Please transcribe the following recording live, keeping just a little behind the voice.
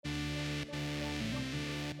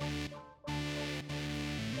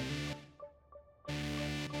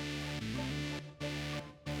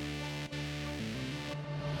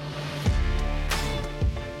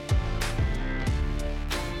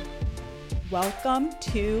Welcome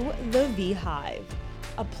to the V-Hive,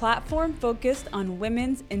 a platform focused on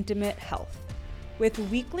women's intimate health. With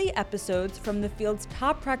weekly episodes from the field's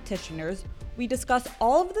top practitioners, we discuss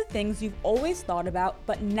all of the things you've always thought about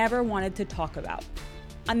but never wanted to talk about.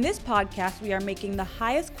 On this podcast, we are making the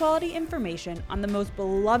highest quality information on the most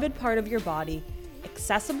beloved part of your body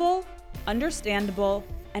accessible, understandable,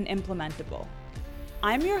 and implementable.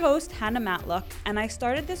 I'm your host, Hannah Matlock, and I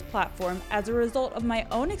started this platform as a result of my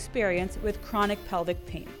own experience with chronic pelvic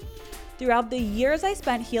pain. Throughout the years I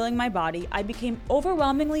spent healing my body, I became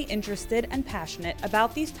overwhelmingly interested and passionate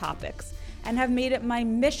about these topics and have made it my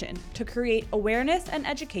mission to create awareness and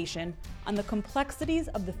education on the complexities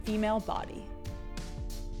of the female body.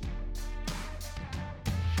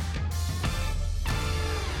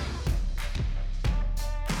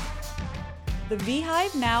 The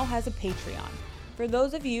V-Hive now has a Patreon. For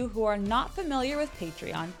those of you who are not familiar with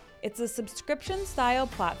Patreon, it's a subscription-style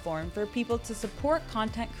platform for people to support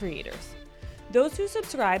content creators. Those who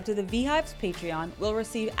subscribe to the V-Hive's Patreon will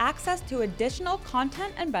receive access to additional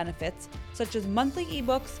content and benefits, such as monthly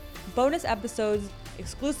ebooks, bonus episodes,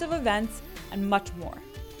 exclusive events, and much more.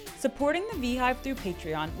 Supporting the V-Hive through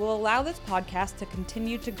Patreon will allow this podcast to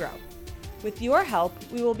continue to grow. With your help,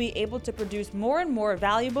 we will be able to produce more and more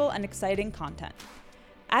valuable and exciting content.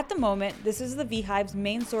 At the moment, this is the V-Hive's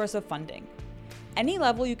main source of funding. Any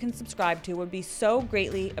level you can subscribe to would be so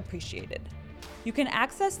greatly appreciated. You can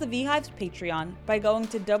access the V-Hive's Patreon by going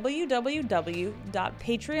to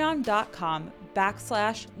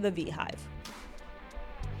www.patreon.com/theVhive.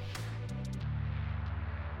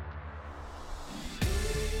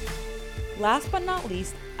 Last but not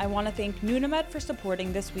least, I want to thank Nunamed for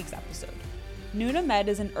supporting this week's episode. Nunamed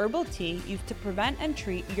is an herbal tea used to prevent and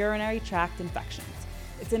treat urinary tract infections.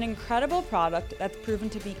 It's an incredible product that's proven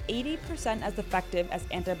to be 80% as effective as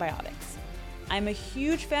antibiotics. I'm a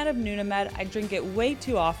huge fan of Nunamed. I drink it way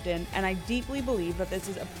too often, and I deeply believe that this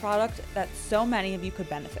is a product that so many of you could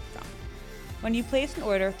benefit from. When you place an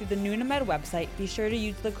order through the Nunamed website, be sure to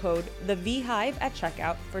use the code THEVHIVE at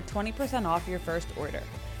checkout for 20% off your first order.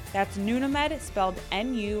 That's Nunamed, spelled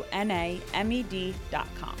Nunamed.com.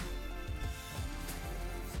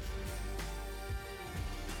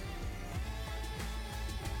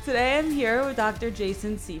 Today I'm here with Dr.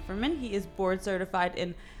 Jason Siefferman. He is board certified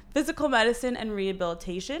in physical medicine and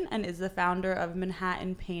rehabilitation and is the founder of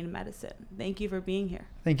Manhattan Pain Medicine. Thank you for being here.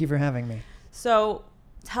 Thank you for having me. So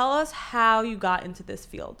tell us how you got into this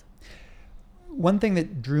field. One thing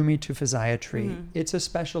that drew me to physiatry, it's a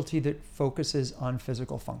specialty that focuses on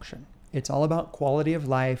physical function. It's all about quality of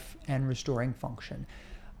life and restoring function.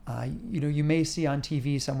 You may see on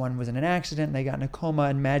TV someone was in an accident and they got in a coma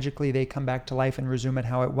and magically they come back to life and resume it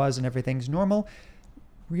how it was and everything's normal.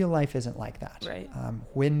 Real life isn't like that. Right.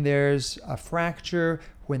 When there's a fracture,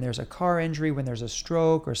 when there's a car injury, when there's a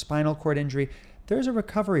stroke or spinal cord injury, there's a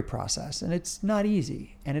recovery process and it's not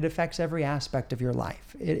easy and it affects every aspect of your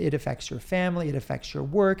life. It affects your family, it affects your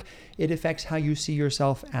work, it affects how you see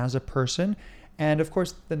yourself as a person. And of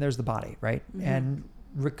course, then there's the body, right? Mm-hmm. And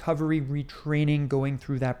recovery, retraining, going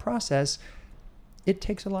through that process, it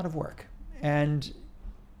takes a lot of work. And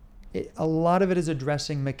a lot of it is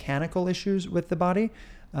addressing mechanical issues with the body.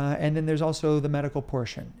 And then there's also the medical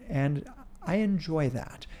portion. And I enjoy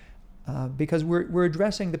that because we're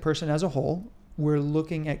addressing the person as a whole. We're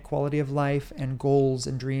looking at quality of life and goals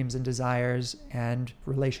and dreams and desires and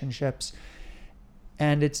relationships.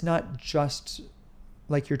 And it's not just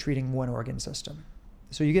like you're treating one organ system.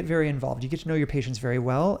 So you get very involved. You get to know your patients very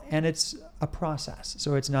well, and it's a process.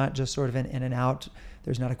 So it's not just sort of an in and out.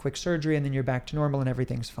 There's not a quick surgery, and then you're back to normal, and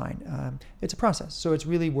everything's fine. It's a process. So it's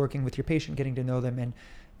really working with your patient, getting to know them, and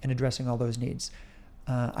addressing all those needs.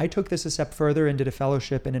 I took this a step further and did a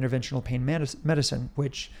fellowship in interventional pain medicine,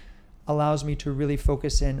 which allows me to really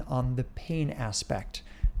focus in on the pain aspect,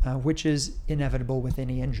 which is inevitable with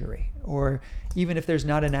any injury. Or even if there's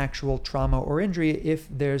not an actual trauma or injury, if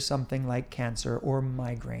there's something like cancer or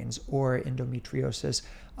migraines or endometriosis,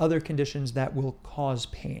 other conditions that will cause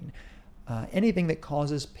pain. Anything that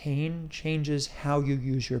causes pain changes how you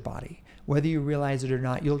use your body. Whether you realize it or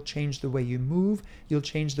not, you'll change the way you move, you'll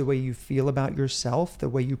change the way you feel about yourself, the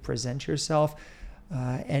way you present yourself,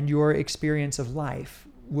 and your experience of life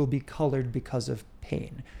will be colored because of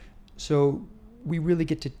pain. So we really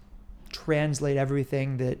get to translate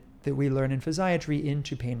everything that we learn in physiatry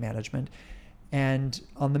into pain management. And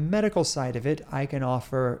on the medical side of it, I can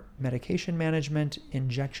offer medication management,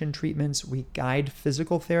 injection treatments. We guide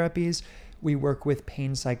physical therapies. We work with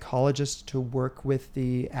pain psychologists to work with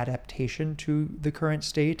the adaptation to the current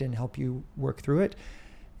state and help you work through it.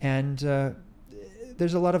 And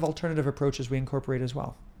there's a lot of alternative approaches we incorporate as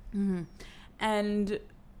well. Mm-hmm. And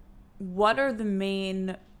what are the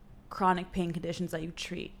main chronic pain conditions that you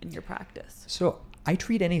treat in your practice? So I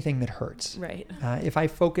treat anything that hurts. Right. If I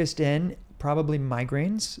focused in, probably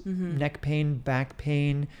migraines, Mm-hmm. neck pain, back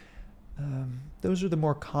pain. Those are the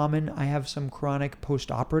more common. I have some chronic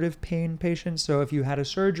post-operative pain patients. So if you had a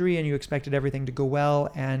surgery and you expected everything to go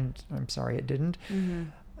well, and I'm sorry it didn't,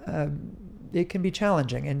 it can be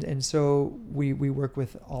challenging. And so we work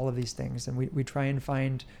with all of these things, and we try and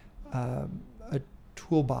find a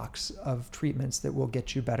toolbox of treatments that will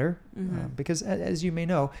get you better. Because as you may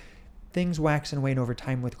know, things wax and wane over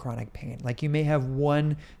time with chronic pain. Like you may have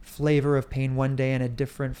one flavor of pain one day and a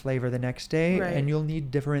different flavor the next day, Right. and you'll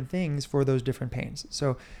need different things for those different pains.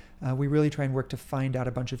 So we really try and work to find out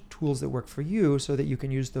a bunch of tools that work for you so that you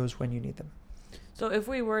can use those when you need them. So if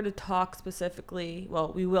we were to talk specifically,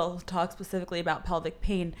 well, we will talk specifically about pelvic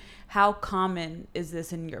pain, how common is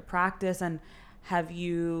this in your practice? And have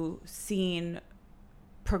you seen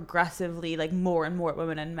progressively like more and more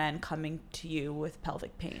women and men coming to you with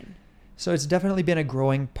pelvic pain? So it's definitely been a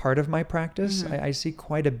growing part of my practice. I see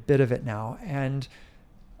quite a bit of it now. And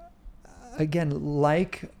again,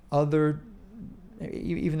 like other,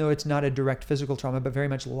 even though it's not a direct physical trauma, but very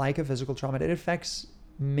much like a physical trauma, it affects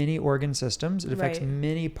many organ systems. It affects Right.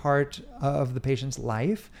 many part of the patient's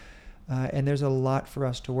life. And there's a lot for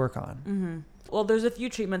us to work on. Well, there's a few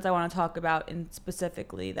treatments I want to talk about in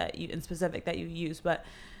specific that you use, but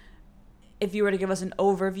if you were to give us an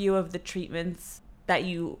overview of the treatments that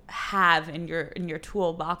you have in your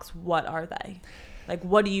toolbox, what are they? Like,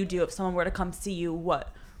 what do you do if someone were to come see you?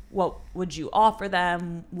 What would you offer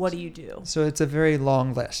them? What do you do? So it's a very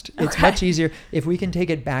long list. It's Okay. much easier. If we can take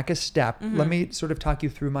it back a step, let me sort of talk you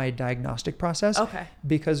through my diagnostic process. Okay.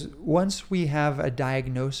 Because once we have a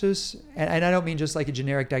diagnosis, and I don't mean just like a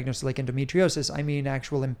generic diagnosis like endometriosis, I mean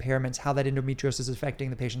actual impairments, how that endometriosis is affecting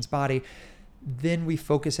the patient's body, then we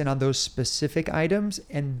focus in on those specific items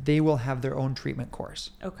and they will have their own treatment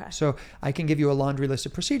course. Okay. So I can give you a laundry list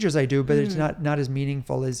of procedures I do, but it's not as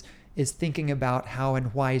meaningful as thinking about how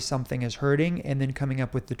and why something is hurting and then coming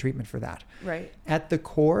up with the treatment for that. Right. At the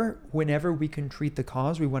core, whenever we can treat the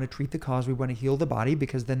cause, we want to treat the cause, we want to heal the body,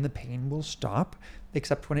 because then the pain will stop,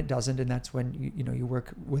 except when it doesn't. And that's when you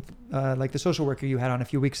work with like the social worker you had on a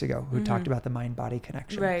few weeks ago who talked about the mind-body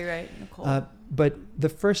connection. Right, Nicole. But the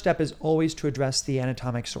first step is always to address the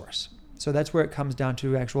anatomic source. So that's where it comes down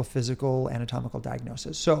to actual physical anatomical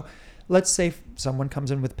diagnosis. So let's say someone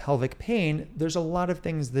comes in with pelvic pain. There's a lot of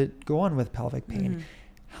things that go on with pelvic pain.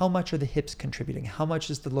 How much are the hips contributing? How much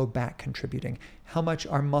is the low back contributing? How much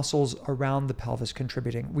are muscles around the pelvis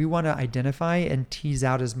contributing? We want to identify and tease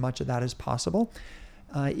out as much of that as possible.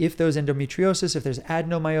 If there's endometriosis, if there's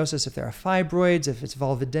adenomyosis, if there are fibroids, if it's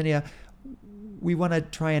vulvodynia, we want to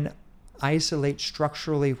try and isolate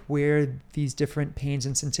structurally where these different pains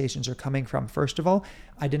and sensations are coming from. First of all,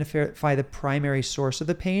 identify the primary source of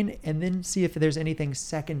the pain, and then see if there's anything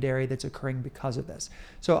secondary that's occurring because of this.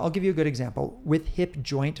 So I'll give you a good example. With hip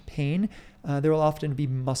joint pain, there will often be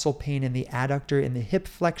muscle pain in the adductor, in the hip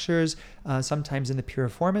flexors, sometimes in the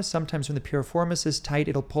piriformis. Sometimes when the piriformis is tight,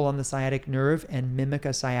 it'll pull on the sciatic nerve and mimic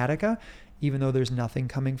a sciatica, even though there's nothing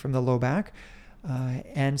coming from the low back.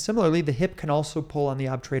 And similarly, the hip can also pull on the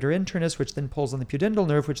obturator internus, which then pulls on the pudendal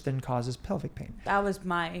nerve, which then causes pelvic pain. That was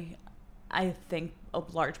I think, a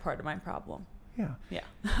large part of my problem. Yeah.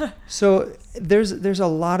 So there's a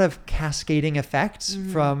lot of cascading effects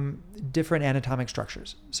from different anatomic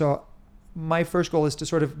structures. So my first goal is to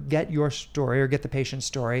sort of get your story or get the patient's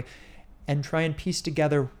story and try and piece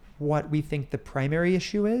together what we think the primary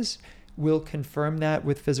issue is. We'll confirm that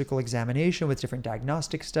with physical examination, with different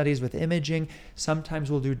diagnostic studies, with imaging.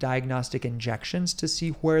 Sometimes we'll do diagnostic injections to see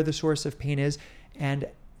where the source of pain is. And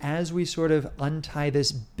as we sort of untie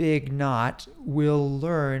this big knot, we'll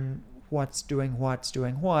learn what's doing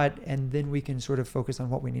what, and then we can sort of focus on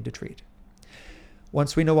what we need to treat.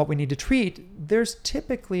 Once we know what we need to treat, there's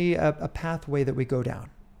typically a pathway that we go down.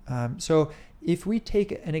 So if we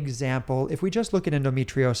take an example, if we just look at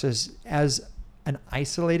endometriosis as an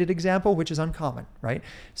isolated example, which is uncommon, right?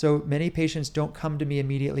 So many patients don't come to me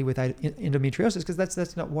immediately with endometriosis because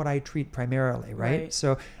that's not what I treat primarily, right?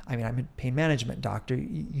 So, I mean, I'm a pain management doctor.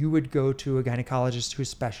 You would go to a gynecologist who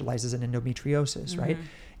specializes in endometriosis, right?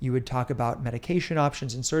 You would talk about medication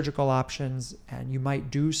options and surgical options, and you might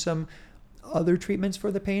do some other treatments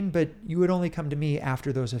for the pain, but you would only come to me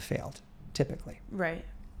after those have failed, typically. Right.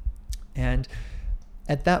 And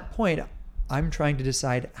at that point, I'm trying to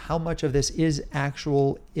decide how much of this is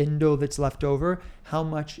actual endo that's left over, how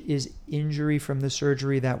much is injury from the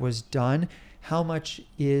surgery that was done, how much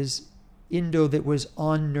is endo that was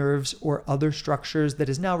on nerves or other structures that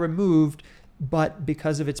is now removed But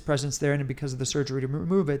because of its presence there and because of the surgery to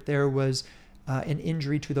remove it, there was an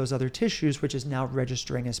injury to those other tissues, which is now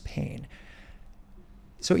registering as pain.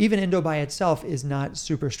 So even endo by itself is not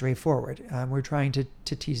super straightforward. We're trying to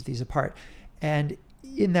tease these apart. And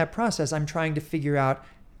in that process, I'm trying to figure out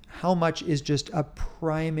how much is just a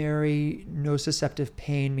primary nociceptive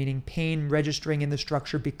pain, meaning pain registering in the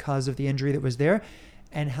structure because of the injury that was there,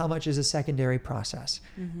 and how much is a secondary process.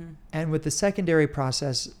 Mm-hmm. And with the secondary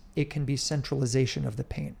process, it can be centralization of the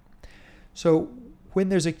pain. So when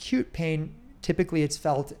there's acute pain, typically it's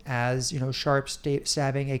felt as, sharp,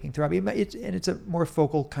 stabbing, aching, throbbing, and it's a more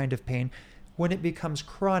focal kind of pain. When it becomes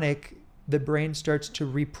chronic, the brain starts to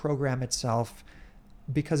reprogram itself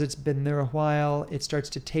because it's been there a while. It starts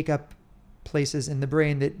to take up places in the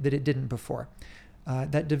brain that it didn't before.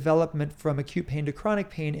 That development from acute pain to chronic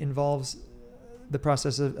pain involves the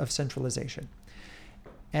process of centralization.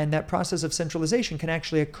 And that process of centralization can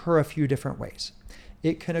actually occur a few different ways.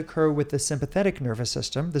 It can occur with the sympathetic nervous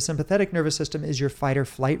system. The sympathetic nervous system is your fight or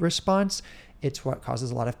flight response. It's what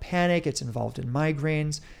causes a lot of panic. It's involved in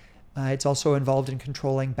migraines. It's also involved in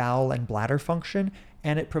controlling bowel and bladder function,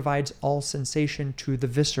 and it provides all sensation to the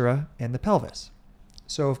viscera and the pelvis.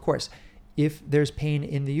 So, of course, if there's pain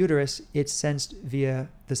in the uterus, it's sensed via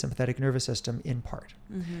the sympathetic nervous system in part.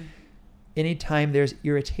 Mm-hmm. Anytime there's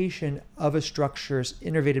irritation of a structure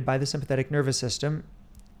innervated by the sympathetic nervous system,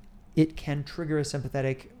 it can trigger a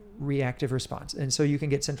sympathetic reactive response. And so you can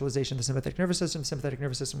get centralization of the sympathetic nervous system. The sympathetic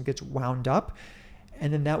nervous system gets wound up,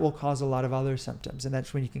 and then that will cause a lot of other symptoms. And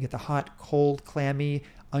that's when you can get the hot, cold, clammy,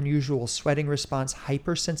 unusual sweating response,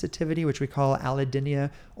 hypersensitivity, which we call allodynia,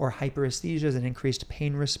 or hyperesthesia, is an increased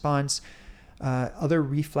pain response. Other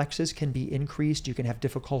reflexes can be increased. You can have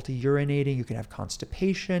difficulty urinating. You can have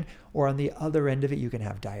constipation. Or on the other end of it, you can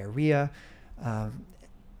have diarrhea.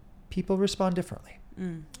 People respond differently.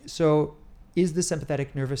 Mm. So is the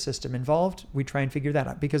sympathetic nervous system involved? We try and figure that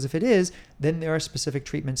out. Because if it is, then there are specific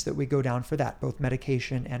treatments that we go down for that, both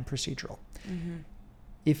medication and procedural. Mm-hmm.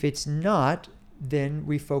 If it's not, then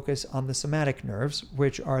we focus on the somatic nerves,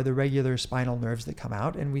 which are the regular spinal nerves that come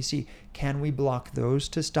out, and we see, can we block those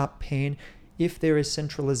to stop pain? If there is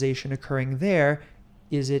centralization occurring there,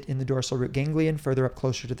 is it in the dorsal root ganglion, further up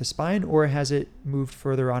closer to the spine, or has it moved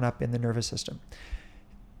further on up in the nervous system?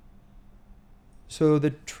 So the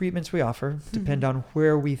treatments we offer depend on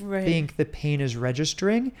where we think the pain is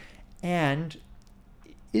registering, and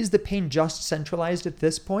is the pain just centralized at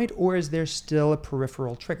this point, or is there still a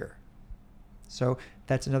peripheral trigger? So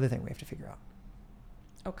that's another thing we have to figure out.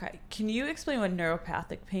 Okay. Can you explain what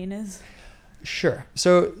neuropathic pain is? Sure.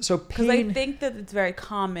 So pain... Because I think that it's very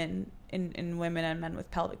common in women and men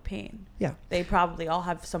with pelvic pain. Yeah. They probably all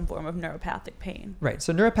have some form of neuropathic pain. Right.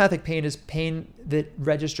 So neuropathic pain is pain that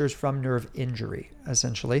registers from nerve injury,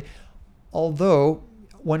 essentially. Although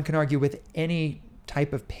one can argue with any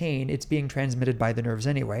type of pain, it's being transmitted by the nerves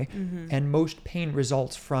anyway. Mm-hmm. And most pain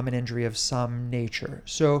results from an injury of some nature.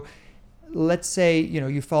 So let's say,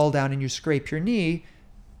 you fall down and you scrape your knee.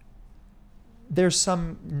 There's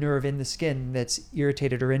some nerve in the skin that's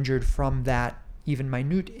irritated or injured from that even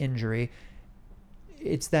minute injury.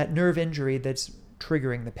 It's that nerve injury that's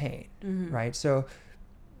triggering the pain, right? So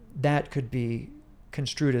that could be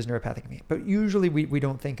construed as neuropathic pain. But usually we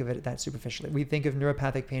don't think of it that superficially. We think of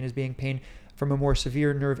neuropathic pain as being pain from a more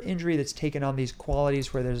severe nerve injury that's taken on these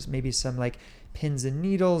qualities where there's maybe some like pins and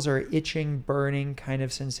needles or itching, burning kind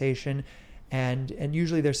of sensation. And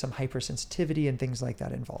usually there's some hypersensitivity and things like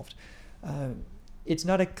that involved. It's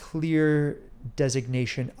not a clear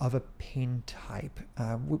designation of a pain type.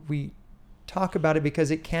 We talk about it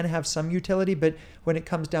because it can have some utility, but when it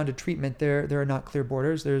comes down to treatment, there are not clear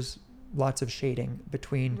borders. There's lots of shading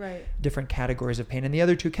between different categories of pain. And the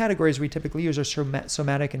other two categories we typically use are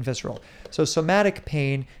somatic and visceral. So somatic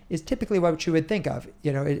pain is typically what you would think of.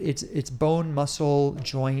 It's bone, muscle,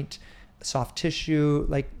 joint, soft tissue,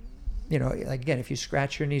 like again, if you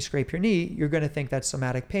scratch your knee, scrape your knee, you're going to think that's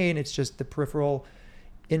somatic pain. It's just the peripheral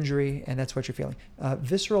injury, and that's what you're feeling.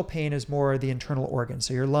 Visceral pain is more the internal organs.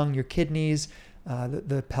 So your lung, your kidneys,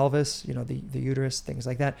 the pelvis, the uterus, things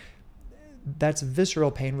like that. That's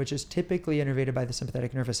visceral pain, which is typically innervated by the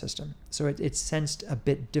sympathetic nervous system. So it's sensed a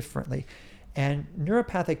bit differently. And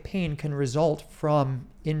neuropathic pain can result from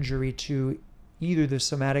injury to either the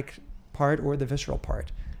somatic part or the visceral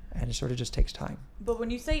part. And it sort of just takes time. But when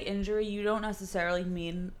you say injury, you don't necessarily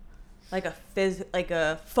mean like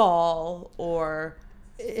a fall or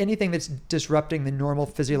anything that's disrupting the normal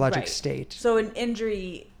physiologic state. So an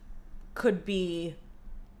injury could be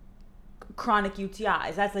chronic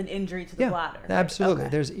UTIs. That's an injury to the bladder. Absolutely.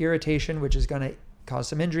 Okay. There's irritation, which is going to cause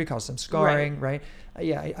some injury, cause some scarring, right?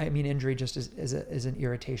 I mean, injury just is an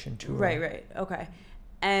irritation too. Right. Okay.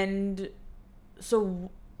 And so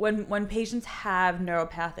when patients have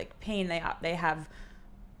neuropathic pain, they have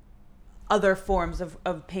other forms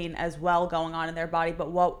of pain as well going on in their body.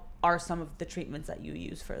 But what are some of the treatments that you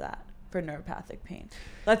use for that, for neuropathic pain?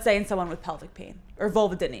 Let's say in someone with pelvic pain or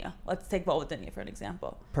vulvodynia. Let's take vulvodynia for an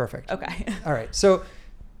example. Perfect. Okay. All right. So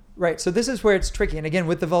this is where it's tricky. And again,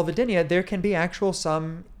 with the vulvodynia, there can be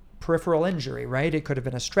some peripheral injury, right? It could have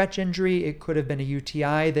been a stretch injury. It could have been a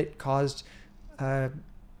UTI that caused,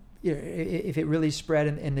 if it really spread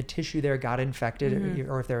and the tissue there got infected,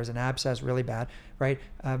 or if there was an abscess really bad, right?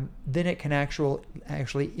 Then it can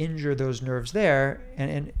actually injure those nerves there,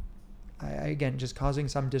 and again, just causing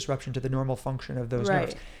some disruption to the normal function of those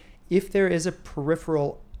nerves. If there is a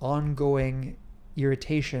peripheral ongoing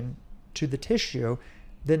irritation to the tissue,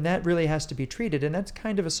 then that really has to be treated. And that's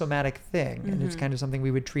kind of a somatic thing. And it's kind of something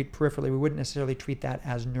we would treat peripherally. We wouldn't necessarily treat that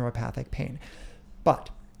as neuropathic pain.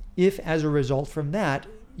 But if as a result from that,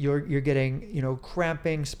 you're getting,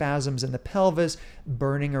 cramping, spasms in the pelvis,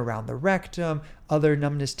 burning around the rectum, other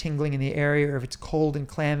numbness, tingling in the area, or if it's cold and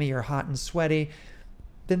clammy or hot and sweaty,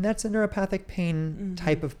 then that's a neuropathic pain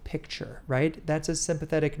type of picture, right? That's a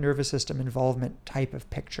sympathetic nervous system involvement type of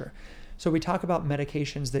picture. So we talk about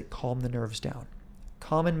medications that calm the nerves down.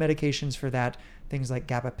 Common medications for that, things like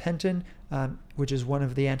gabapentin, which is one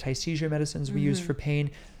of the anti-seizure medicines we use for pain.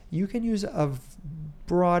 You can use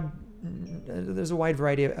there's a wide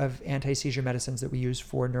variety of anti-seizure medicines that we use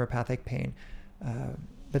for neuropathic pain,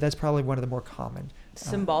 but that's probably one of the more common.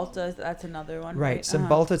 Cymbalta, that's another one, right?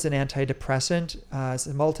 Cymbalta is an antidepressant.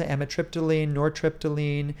 Cymbalta, amitriptyline,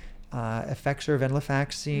 nortriptyline, Effexor,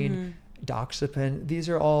 venlafaxine, doxepin. These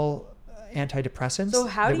are all antidepressants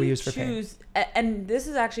that we use for pain. And this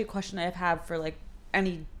is actually a question I have for like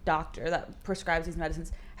any doctor that prescribes these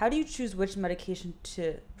medicines. How do you choose which medication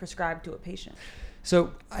to prescribe to a patient?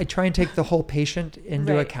 So I try and take the whole patient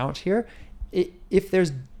into account here. If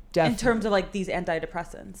there's in terms of like these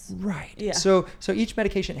antidepressants. Right. Yeah. So each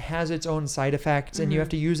medication has its own side effects and you have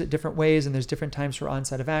to use it different ways, and there's different times for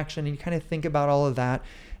onset of action, and you kind of think about all of that.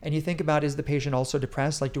 And you think about, is the patient also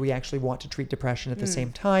depressed? Like, do we actually want to treat depression at the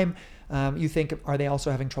same time? You think, are they also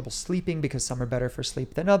having trouble sleeping because some are better for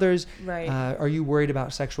sleep than others? Right. Are you worried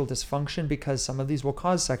about sexual dysfunction because some of these will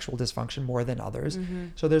cause sexual dysfunction more than others?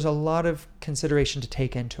 So there's a lot of consideration to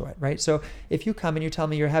take into it, right? So if you come and you tell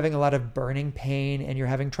me you're having a lot of burning pain and you're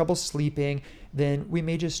having trouble sleeping, then we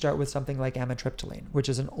may just start with something like amitriptyline, which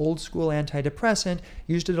is an old school antidepressant.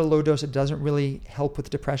 Used at a low dose, it doesn't really help with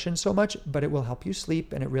depression so much, but it will help you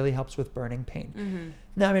sleep and it really helps with burning pain.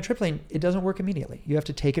 Now, amitriptyline, it doesn't work immediately. You have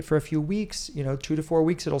to take it for a few weeks, 2 to 4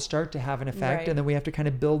 weeks, it'll start to have an effect, and then we have to kind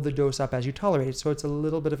of build the dose up as you tolerate it. So it's a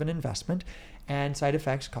little bit of an investment, and side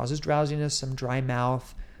effects causes drowsiness, some dry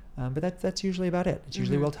mouth, but that's usually about it. It's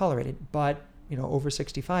usually well tolerated, but over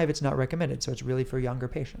 65, it's not recommended. So it's really for younger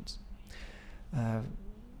patients.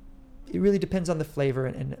 It really depends on the flavor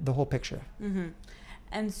and the whole picture.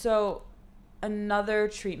 And so another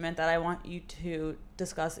treatment that I want you to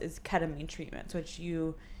discuss is ketamine treatments, which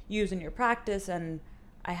you use in your practice. And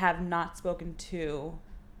I have not spoken to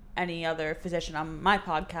any other physician on my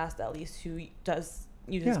podcast, at least, who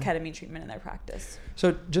uses ketamine treatment in their practice.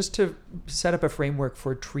 So just to set up a framework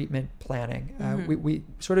for treatment planning, we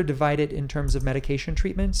sort of divide it in terms of medication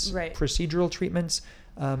treatments, procedural treatments,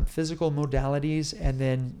 physical modalities, and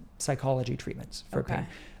then psychology treatments for pain.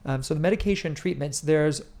 So the medication treatments,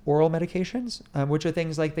 there's oral medications, which are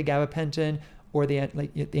things like the gabapentin or the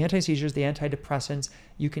anti-seizures, the antidepressants.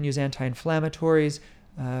 You can use anti-inflammatories.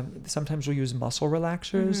 Sometimes we'll use muscle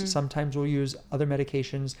relaxers. Sometimes we'll use other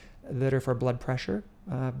medications that are for blood pressure.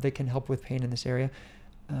 They can help with pain in this area.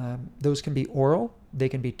 Those can be oral, they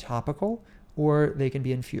can be topical, or they can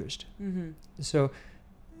be infused. So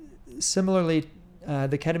similarly,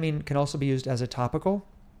 the ketamine can also be used as a topical.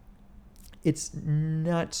 It's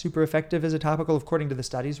not super effective as a topical according to the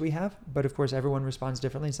studies we have, but of course everyone responds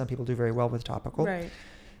differently. Some people do very well with topical.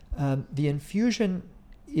 The infusion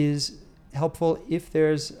is helpful if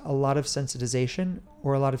there's a lot of sensitization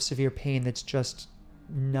or a lot of severe pain that's just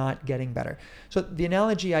not getting better. So the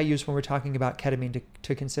analogy I use when we're talking about ketamine,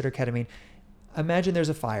 to consider ketamine, imagine there's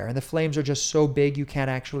a fire and the flames are just so big you can't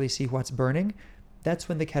actually see what's burning. That's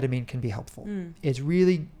when the ketamine can be helpful. It's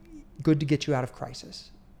really good to get you out of crisis.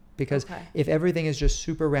 Because if everything is just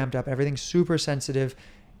super ramped up, everything's super sensitive,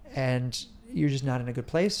 and you're just not in a good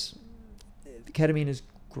place, ketamine is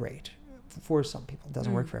great for some people. It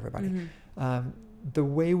doesn't work for everybody. the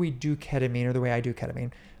way we do ketamine, or the way I do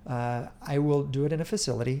ketamine, I will do it in a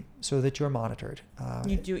facility so that you're monitored.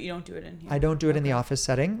 You don't do it in here? I don't do it in the office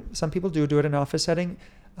setting. Some people do it in an office setting.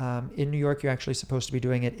 In New York, you're actually supposed to be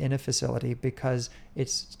doing it in a facility because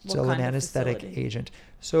it's still an anesthetic agent.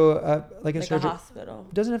 So like a hospital?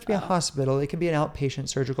 It doesn't have to be a hospital. It can be an outpatient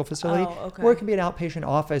surgical facility, or it can be an outpatient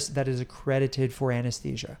office that is accredited for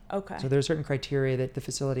anesthesia. Okay. So there are certain criteria that the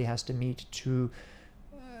facility has to meet to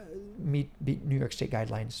meet New York State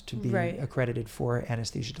guidelines to be accredited for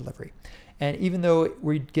anesthesia delivery. And even though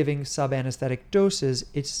we're giving sub-anesthetic doses,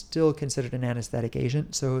 it's still considered an anesthetic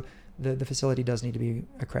agent. So the facility does need to be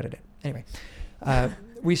accredited. Anyway,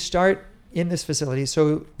 we start in this facility.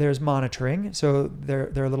 So there's monitoring. So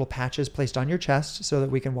there are little patches placed on your chest so that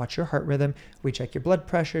we can watch your heart rhythm. We check your blood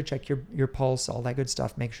pressure, check your pulse, all that good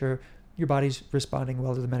stuff. Make sure your body's responding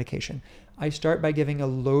well to the medication. I start by giving a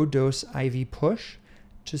low dose IV push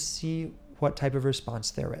to see what type of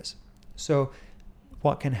response there is. So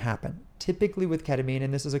what can happen? Typically with ketamine,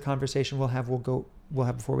 and this is a conversation we'll have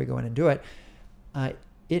before we go in and do it,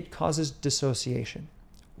 it causes dissociation,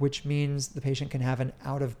 which means the patient can have an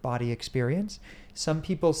out-of-body experience. Some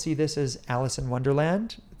people see this as Alice in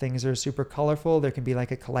Wonderland. Things are super colorful. There can be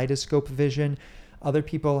like a kaleidoscope vision. Other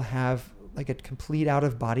people have like a complete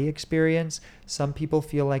out-of-body experience. Some people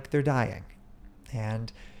feel like they're dying.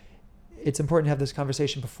 And it's important to have this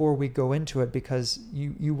conversation before we go into it, because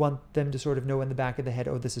you want them to sort of know in the back of the head,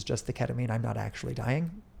 oh, this is just the ketamine. I'm not actually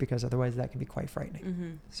dying, because otherwise that can be quite frightening.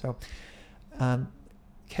 Mm-hmm. So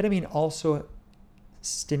ketamine also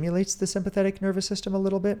stimulates the sympathetic nervous system a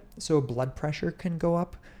little bit. So blood pressure can go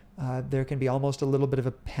up. There can be almost a little bit of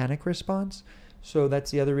a panic response. So that's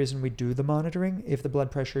the other reason we do the monitoring. If the blood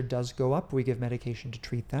pressure does go up, we give medication to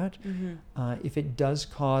treat that. Mm-hmm. If it does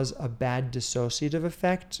cause a bad dissociative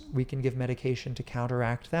effect, we can give medication to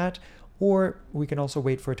counteract that, or we can also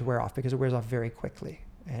wait for it to wear off, because it wears off very quickly.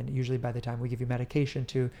 And usually by the time we give you medication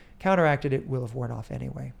to counteract it, it will have worn off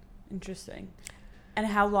anyway. Interesting. And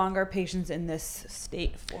how long are patients in this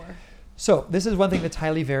state for? So this is one thing that's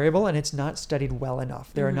highly variable, and it's not studied well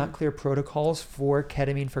enough. There are not clear protocols for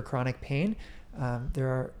ketamine for chronic pain. There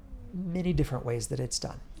are many different ways that it's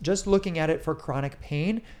done. Just looking at it for chronic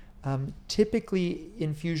pain, typically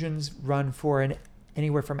infusions run for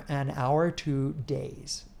anywhere from an hour to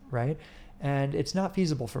days, right? And it's not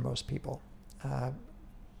feasible for most people.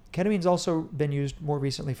 Ketamine's also been used more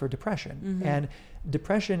recently for depression. And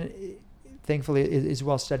depression, thankfully, is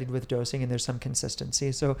well studied with dosing, and there's some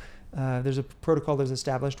consistency. So there's a protocol that's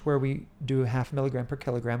established where we do 0.5 milligram per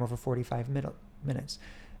kilogram over 45 minutes.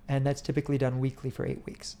 And that's typically done weekly for 8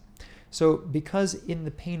 weeks. So because in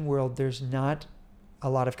the pain world, there's not a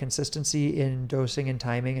lot of consistency in dosing and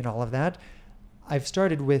timing and all of that, I've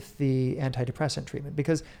started with the antidepressant treatment,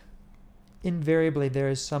 because invariably there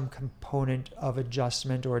is some component of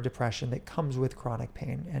adjustment or depression that comes with chronic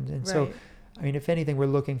pain. And so, I mean, if anything, we're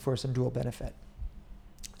looking for some dual benefit.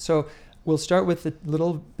 So we'll start with a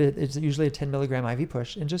little bit, it's usually a 10 milligram IV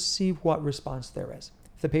push, and just see what response there is.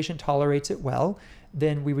 If the patient tolerates it well,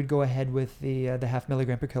 then we would go ahead with the 0.5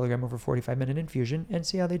 milligram per kilogram over 45-minute infusion and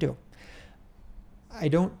see how they do. I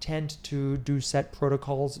don't tend to do set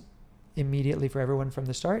protocols immediately for everyone from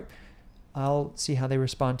the start. I'll see how they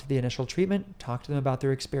respond to the initial treatment, talk to them about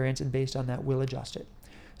their experience, and based on that, we'll adjust it.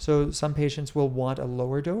 So some patients will want a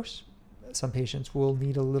lower dose. Some patients will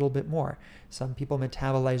need a little bit more. Some people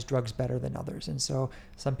metabolize drugs better than others. And so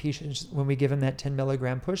some patients, when we give them that 10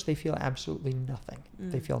 milligram push, they feel absolutely nothing.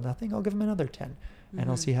 If they feel nothing, I'll give them another 10. And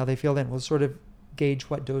I'll see how they feel then. We'll sort of gauge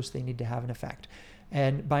what dose they need to have an effect.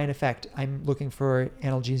 And by an effect, I'm looking for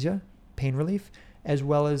analgesia, pain relief, as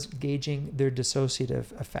well as gauging their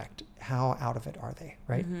dissociative effect. How out of it are they,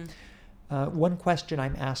 right? One question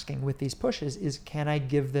I'm asking with these pushes is, can I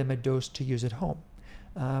give them a dose to use at home?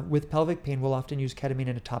 With pelvic pain, we'll often use ketamine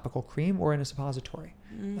in a topical cream or in a suppository.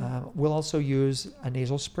 We'll also use a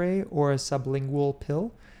nasal spray or a sublingual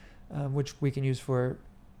pill, which we can use for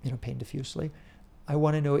pain diffusely. I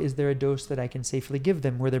want to know, is there a dose that I can safely give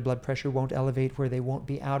them where their blood pressure won't elevate, where they won't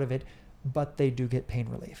be out of it, but they do get pain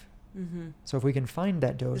relief? So if we can find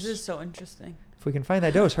that dose... This is so interesting. If we can find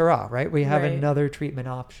that dose, hurrah, right? We have another treatment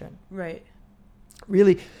option. Right.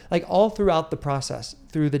 Really, like all throughout the process,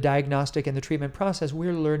 through the diagnostic and the treatment process,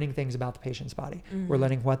 we're learning things about the patient's body. We're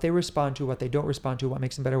learning what they respond to, what they don't respond to, what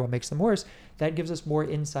makes them better, what makes them worse. That gives us more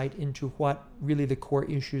insight into what really the core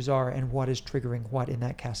issues are and what is triggering what in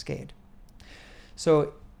that cascade.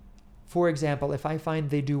 So, for example, if I find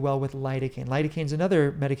they do well with lidocaine, lidocaine's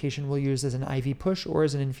another medication we'll use as an IV push or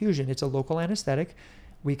as an infusion. It's a local anesthetic.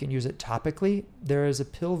 We can use it topically. There is a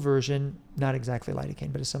pill version, not exactly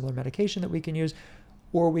lidocaine, but a similar medication that we can use,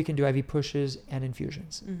 or we can do IV pushes and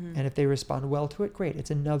infusions. Mm-hmm. And if they respond well to it, great.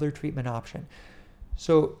 It's another treatment option.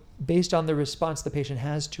 So based on the response the patient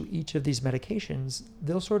has to each of these medications,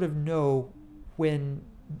 they'll sort of know when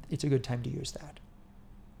it's a good time to use that.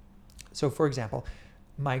 So for example,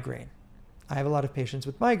 migraine. I have a lot of patients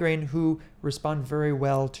with migraine who respond very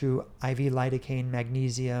well to IV lidocaine,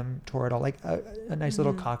 magnesium, Toradol, like a nice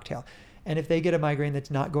little cocktail. And if they get a migraine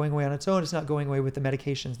that's not going away on its own, it's not going away with the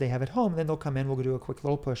medications they have at home, then they'll come in, we'll do a quick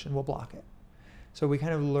little push and we'll block it. So we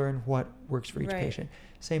kind of learn what works for each patient.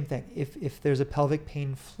 Same thing. If there's a pelvic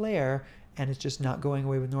pain flare and it's just not going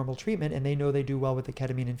away with normal treatment and they know they do well with the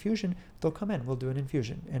ketamine infusion, they'll come in, we'll do an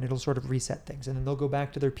infusion and it'll sort of reset things. And then they'll go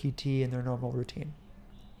back to their PT and their normal routine.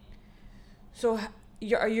 So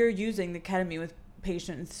you're using the ketamine with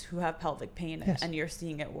patients who have pelvic pain, yes. and you're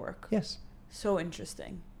seeing it work? Yes. So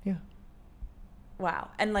interesting. Yeah. Wow.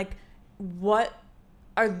 And like, what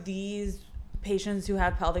are these patients who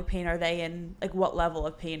have pelvic pain, are they in, like, what level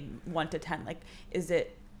of pain, 1 to 10? Like, is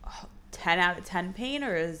it 10 out of 10 pain,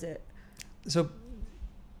 or is it? So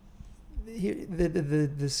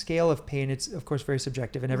the scale of pain, it's of course very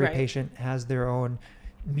subjective, and every patient has their own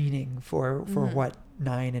meaning for what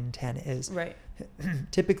 9 and 10 is. Right.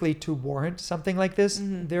 Typically, to warrant something like this,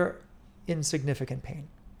 they're in significant pain.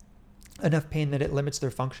 Enough pain that it limits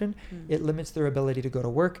their function, it limits their ability to go to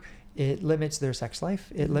work, it limits their sex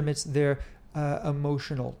life, it limits their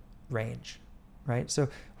emotional range, right? So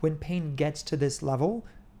when pain gets to this level,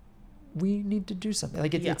 we need to do something.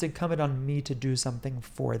 Like it's incumbent on me to do something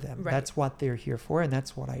for them. Right. That's what they're here for, and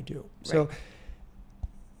that's what I do. Right. So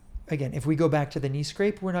again, if we go back to the knee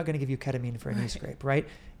scrape, we're not going to give you ketamine for a knee scrape, right?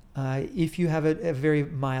 If you have a very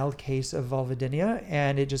mild case of vulvodynia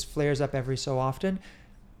and it just flares up every so often,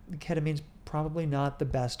 ketamine's probably not the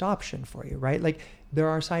best option for you, right? Like, there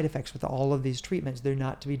are side effects with all of these treatments. They're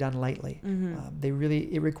not to be done lightly.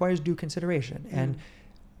 It requires due consideration. And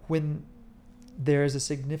when there's a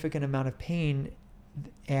significant amount of pain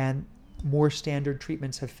and more standard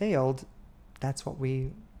treatments have failed,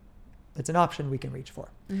 it's an option we can reach for.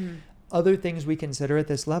 Other things we consider at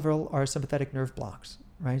this level are sympathetic nerve blocks,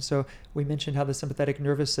 right? So we mentioned how the sympathetic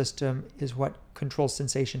nervous system is what controls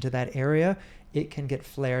sensation to that area. It can get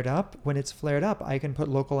flared up. When it's flared up, I can put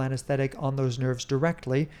local anesthetic on those nerves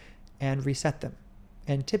directly and reset them.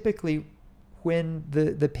 And typically, when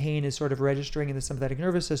the pain is sort of registering in the sympathetic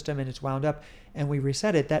nervous system and it's wound up and we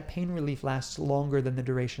reset it, that pain relief lasts longer than the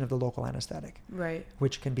duration of the local anesthetic, right?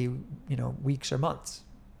 Which can be, weeks or months.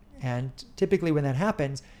 And typically when that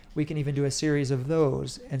happens, we can even do a series of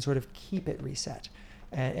those and sort of keep it reset.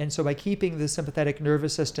 And so by keeping the sympathetic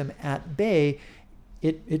nervous system at bay,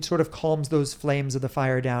 it sort of calms those flames of the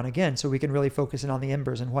fire down again. So we can really focus in on the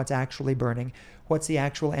embers and what's actually burning, what's the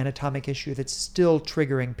actual anatomic issue that's still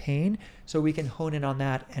triggering pain, so we can hone in on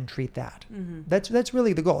that and treat that. That's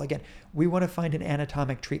really the goal. Again, we want to find an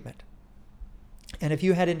anatomic treatment. And if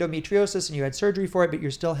you had endometriosis and you had surgery for it, but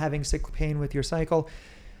you're still having sick pain with your cycle,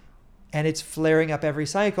 and it's flaring up every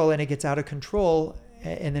cycle and it gets out of control,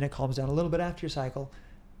 and then it calms down a little bit after your cycle,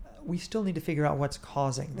 we still need to figure out what's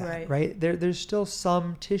causing that, right? There's still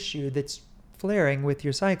some tissue that's flaring with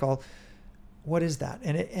your cycle. What is that?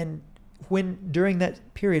 And when during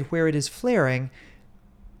that period where it is flaring,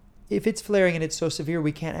 if it's flaring and it's so severe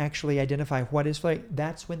we can't actually identify what is flaring,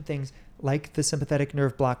 that's when things like the sympathetic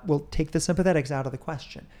nerve block will take the sympathetics out of the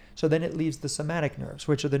question. So then it leaves the somatic nerves,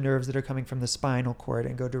 which are the nerves that are coming from the spinal cord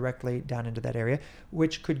and go directly down into that area,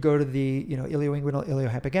 which could go to the ilioinguinal,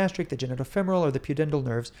 iliohypogastric, the genitofemoral, or the pudendal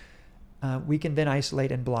nerves. We can then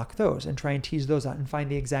isolate and block those and try and tease those out and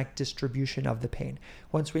find the exact distribution of the pain.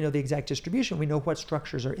 Once we know the exact distribution, we know what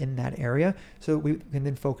structures are in that area, so we can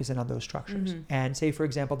then focus in on those structures. And say, for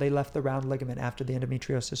example, they left the round ligament after the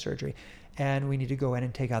endometriosis surgery, and we need to go in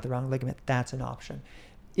and take out the round ligament. That's an option.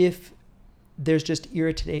 If there's just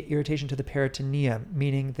irritation to the peritoneum,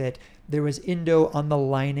 meaning that there was endo on the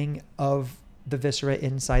lining of the viscera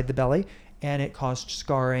inside the belly, and it caused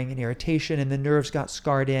scarring and irritation, and the nerves got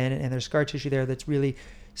scarred in, and there's scar tissue there that's really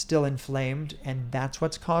still inflamed, and that's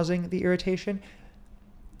what's causing the irritation,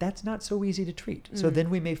 that's not so easy to treat. So then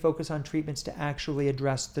we may focus on treatments to actually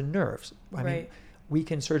address the nerves. I mean, we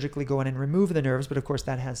can surgically go in and remove the nerves, but of course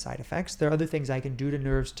that has side effects. There are other things I can do to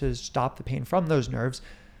nerves to stop the pain from those nerves,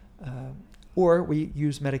 or we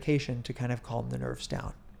use medication to kind of calm the nerves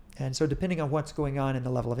down. And so depending on what's going on and the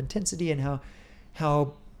level of intensity and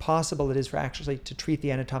how possible it is for actually to treat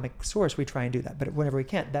the anatomic source, we try and do that. But whenever we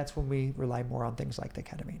can't, that's when we rely more on things like the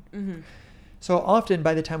ketamine. So often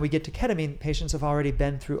by the time we get to ketamine, patients have already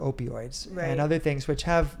been through opioids and other things which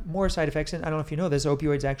have more side effects. And I don't know if you know this,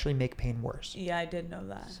 opioids actually make pain worse. Yeah, I did know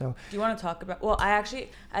that. So do you want to talk about, well, I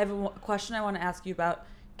have a question I want to ask you about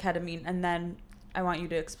ketamine, and then I want you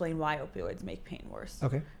to explain why opioids make pain worse.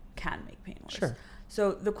 Okay. Can make pain worse. Sure.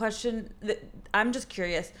 So the question that I'm just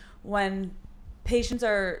curious, when patients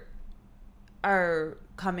are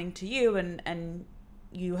coming to you and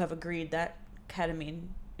you have agreed that ketamine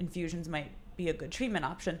infusions might be a good treatment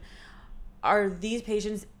option, are these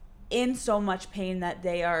patients in so much pain that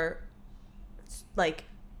they are like,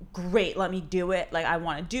 great, let me do it, like I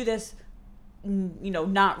want to do this,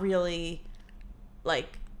 not really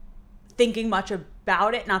like thinking much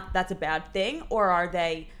about it, not that that's a bad thing, or are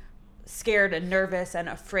they scared and nervous and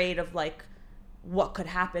afraid of like what could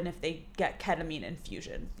happen if they get ketamine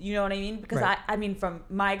infusion? You know what I mean? Because I mean, from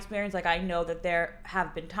my experience, like I know that there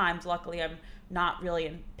have been times, luckily I'm not really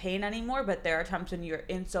in pain anymore, but there are times when you're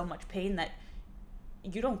in so much pain that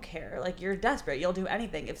you don't care. Like you're desperate. You'll do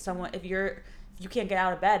anything. If you can't get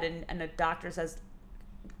out of bed and a doctor says,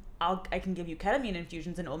 I can give you ketamine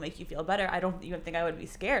infusions and it will make you feel better, I don't even think I would be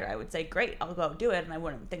scared. I would say, great, I'll go do it, and I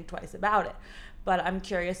wouldn't think twice about it. But I'm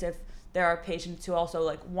curious if there are patients who also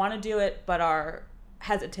like want to do it but are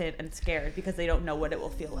hesitant and scared because they don't know what it will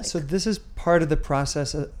feel like. So this is part of the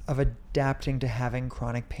process of adapting to having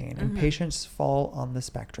chronic pain, and patients fall on the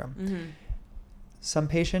spectrum. Some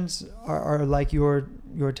patients are like you're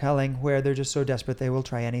telling, where they're just so desperate they will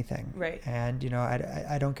try anything. Right. And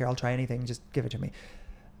I don't care, I'll try anything, just give it to me.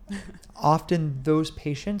 Often those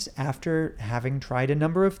patients, after having tried a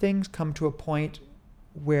number of things, come to a point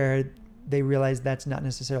where they realize that's not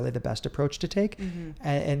necessarily the best approach to take,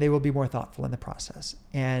 and they will be more thoughtful in the process.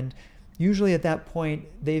 And usually at that point,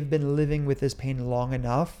 they've been living with this pain long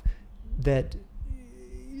enough that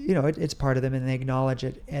it's part of them, and they acknowledge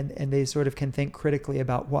it, and they sort of can think critically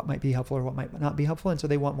about what might be helpful or what might not be helpful. And so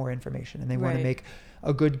they want more information, and they want to make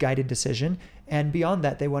a good guided decision. And beyond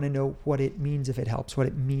that, they want to know what it means if it helps, what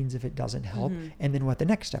it means if it doesn't help, and then what the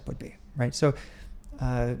next step would be, right? So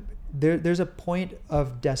there's a point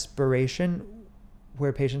of desperation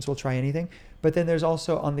where patients will try anything, but then there's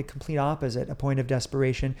also, on the complete opposite, a point of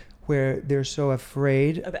desperation where they're so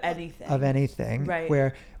afraid of anything, right?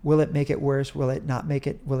 Where, will it make it worse? Will it not make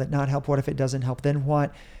it? Will it not help? What if it doesn't help? Then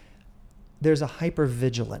what? There's a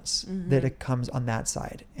hypervigilance that it comes on that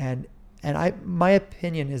side. And my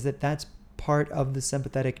opinion is that that's part of the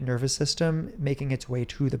sympathetic nervous system making its way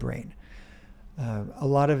to the brain. A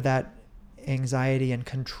lot of that anxiety and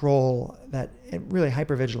control, really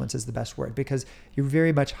hypervigilance is the best word, because you're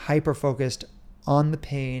very much hyper-focused on the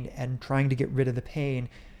pain and trying to get rid of the pain.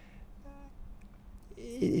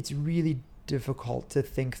 It's really difficult to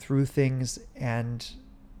think through things, and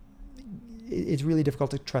it's really difficult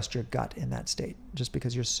to trust your gut in that state, just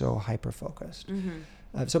because you're so hyper-focused.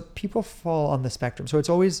 So people fall on the spectrum. So it's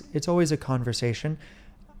always a conversation.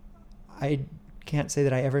 I can't say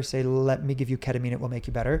that I ever say, let me give you ketamine, it will make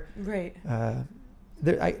you better. Right.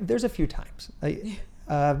 There's a few times.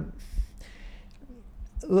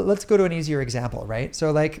 Let's go to an easier example, right?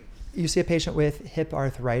 So like you see a patient with hip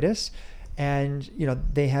arthritis, and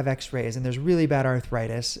they have x-rays and there's really bad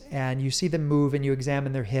arthritis, and you see them move and you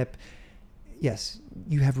examine their hip. Yes,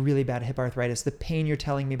 you have really bad hip arthritis. The pain you're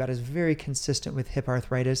telling me about is very consistent with hip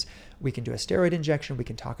arthritis. We can do a steroid injection. We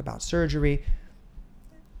can talk about surgery.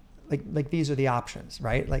 Like these are the options,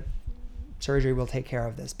 right? Like surgery will take care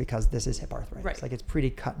of this because this is hip arthritis. Right. Like it's pretty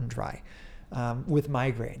cut and dry. With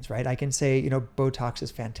migraines, right? I can say, Botox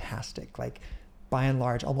is fantastic. Like by and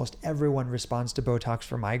large, almost everyone responds to Botox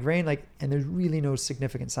for migraine. And there's really no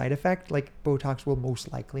significant side effect. Like Botox will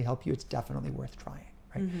most likely help you. It's definitely worth trying,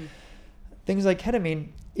 right? Things like ketamine,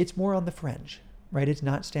 it's more on the fringe, right? It's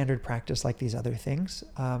not standard practice like these other things.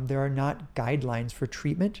 There are not guidelines for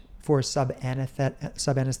treatment for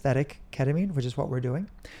sub-anesthetic ketamine, which is what we're doing.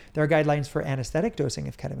 There are guidelines for anesthetic dosing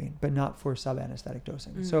of ketamine, but not for sub-anesthetic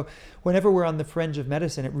dosing. So whenever we're on the fringe of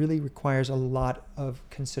medicine, it really requires a lot of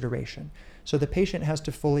consideration. So the patient has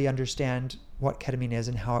to fully understand what ketamine is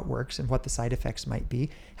and how it works and what the side effects might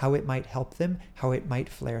be, how it might help them, how it might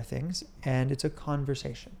flare things. And it's a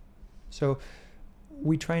conversation. So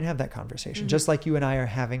we try and have that conversation, just like you and I are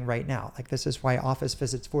having right now. Like this is why office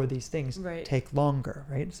visits for these things take longer,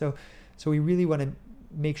 right? So we really want to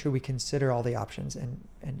make sure we consider all the options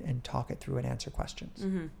and talk it through and answer questions.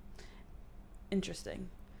 Interesting.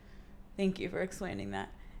 Thank you for explaining that.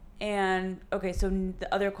 And okay, so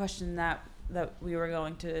the other question that we were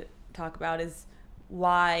going to talk about is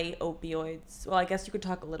why opioids. Well, I guess you could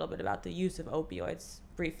talk a little bit about the use of opioids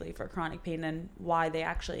briefly for chronic pain and why they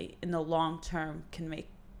actually in the long term can make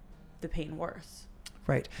the pain worse.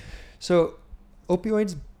 Right. So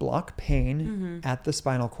opioids block pain at the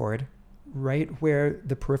spinal cord, right where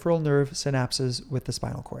the peripheral nerve synapses with the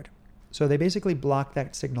spinal cord. So they basically block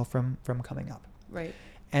that signal from coming up. Right.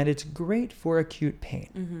 And it's great for acute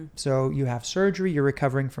pain. So you have surgery, you're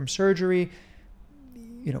recovering from surgery.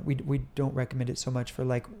 You know, we don't recommend it so much for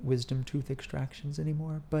like wisdom tooth extractions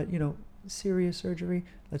anymore, but you know, serious surgery.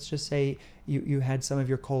 Let's just say you had some of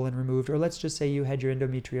your colon removed, or let's just say you had your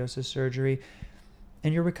endometriosis surgery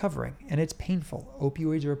and you're recovering and it's painful.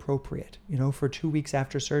 Opioids are appropriate. You know, for 2 weeks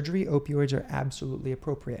after surgery, opioids are absolutely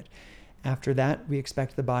appropriate. After that, we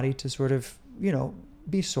expect the body to sort of, you know,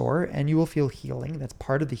 be sore, and you will feel healing. That's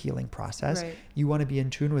part of the healing process. Right. You want to be in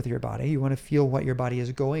tune with your body. You want to feel what your body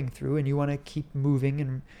is going through, and you want to keep moving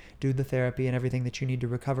and do the therapy and everything that you need to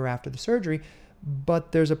recover after the surgery.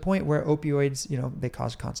 But there's a point where opioids, you know, they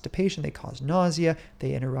cause constipation, they cause nausea,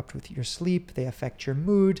 they interrupt with your sleep, they affect your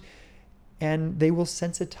mood, and they will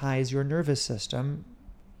sensitize your nervous system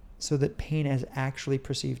so that pain is actually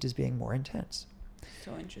perceived as being more intense.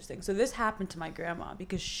 So interesting. So this happened to my grandma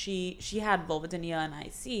because she had vulvodynia and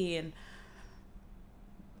IC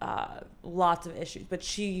and lots of issues, but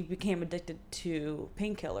she became addicted to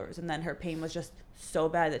painkillers, and then her pain was just so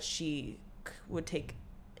bad that she would take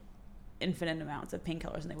infinite amounts of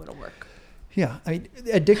painkillers and they wouldn't work. Yeah, I mean,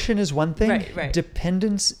 addiction is one thing. Right.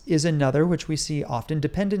 Dependence is another, which we see often.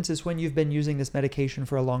 Dependence is when you've been using this medication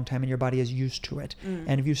for a long time and your body is used to it.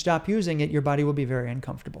 And if you stop using it, your body will be very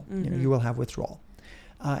uncomfortable. You know, you will have withdrawal.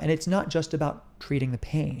 And it's not just about treating the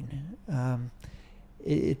pain.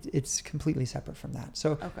 It's completely separate from that.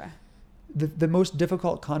 So the most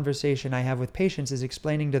difficult conversation I have with patients is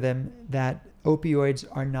explaining to them that opioids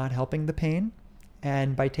are not helping the pain.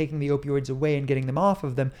 And by taking the opioids away and getting them off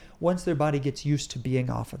of them, once their body gets used to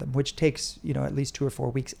being off of them, which takes, you know, at least 2 or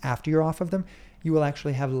 4 weeks after you're off of them, you will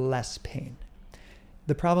actually have less pain.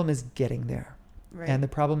 The problem is getting there. Right. And the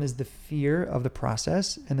problem is the fear of the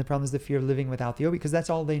process, and the problem is the fear of living without the opioid, because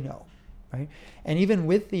that's all they know, right? And even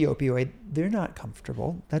with the opioid, they're not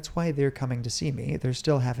comfortable. That's why they're coming to see me. They're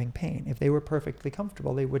still having pain. If they were perfectly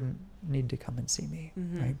comfortable, they wouldn't need to come and see me,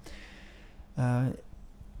 right?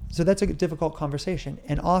 So that's a difficult conversation.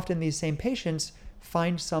 And often these same patients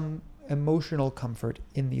find some emotional comfort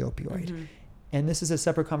in the opioid. And this is a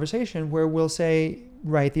separate conversation where we'll say,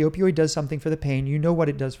 right, the opioid does something for the pain. You know what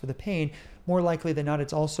it does for the pain. More likely than not,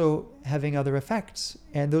 it's also having other effects.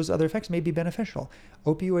 And those other effects may be beneficial.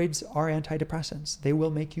 Opioids are antidepressants. They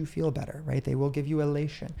will make you feel better, right? They will give you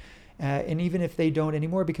elation. And even if they don't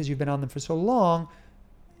anymore because you've been on them for so long,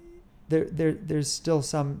 there's still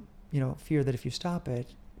some, you know, fear that if you stop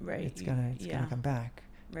it, it's gonna come back.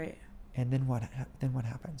 Right. And then what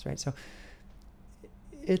happens, right? So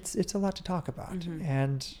it's a lot to talk about.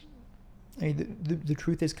 And I mean, the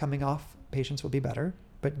truth is, coming off, patients will be better,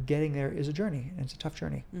 but getting there is a journey, and it's a tough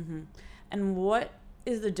journey. And what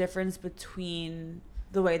is the difference between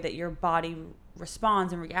the way that your body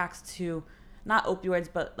responds and reacts to not opioids,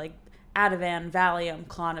 but like Ativan, Valium,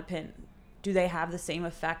 Klonopin? Do they have the same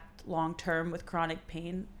effect long term with chronic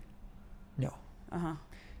pain? No.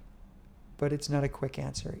 But it's not a quick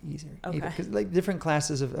answer either. Okay. Because like different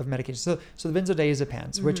classes of medications. So the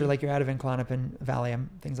benzodiazepines, which are like your Ativan, Klonopin, Valium,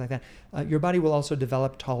 things like that. Your body will also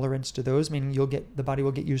develop tolerance to those, meaning the body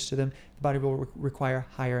will get used to them. The body will require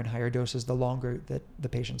higher and higher doses the longer that the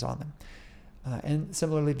patient's on them. And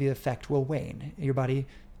similarly, the effect will wane. Your body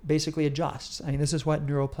basically adjusts. I mean, this is what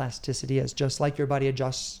neuroplasticity is. Just like your body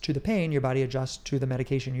adjusts to the pain, your body adjusts to the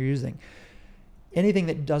medication you're using. Anything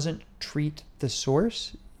that doesn't treat the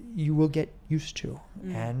source, you will get used to,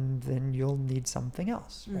 and then you'll need something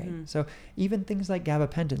else, right? So even things like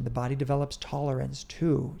gabapentin, the body develops tolerance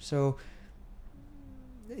to. So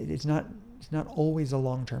it's not always a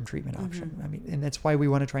long-term treatment option. I mean, and that's why we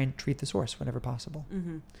want to try and treat the source whenever possible.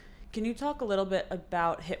 Can you talk a little bit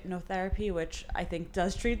about hypnotherapy, which I think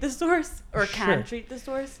does treat the source, or can treat the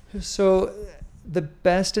source? So the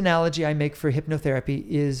best analogy I make for hypnotherapy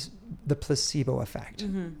is the placebo effect.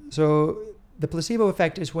 So the placebo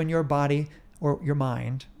effect is when your body or your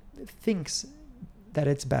mind thinks that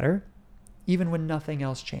it's better, even when nothing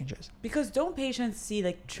else changes. Because don't patients see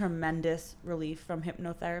like tremendous relief from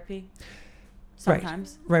hypnotherapy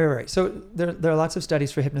sometimes? Right. So there are lots of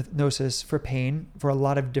studies for hypnosis for pain, for a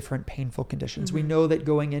lot of different painful conditions. We know that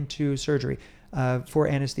going into surgery for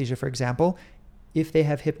anesthesia, for example, if they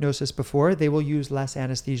have hypnosis before, they will use less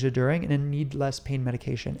anesthesia during and need less pain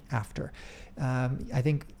medication after. I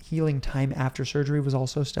think healing time after surgery was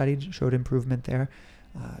also studied, showed improvement there.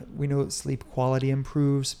 We know sleep quality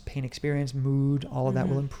improves, pain experience, mood, all of that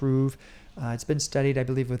will improve. It's been studied, I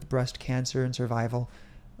believe, with breast cancer and survival.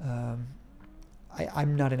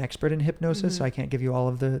 I'm not an expert in hypnosis, so I can't give you all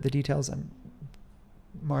of the details. I'm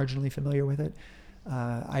marginally familiar with it.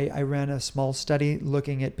 I ran a small study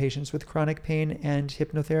looking at patients with chronic pain and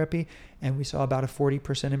hypnotherapy, and we saw about a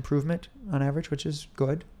 40% improvement on average, which is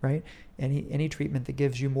good, right? Any treatment that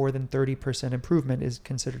gives you more than 30% improvement is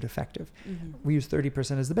considered effective. We use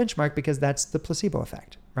 30% as the benchmark because that's the placebo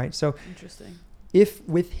effect, right? So interesting. If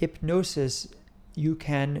with hypnosis you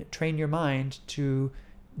can train your mind to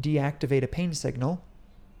deactivate a pain signal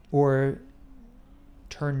or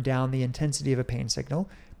turn down the intensity of a pain signal,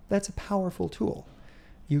 that's a powerful tool.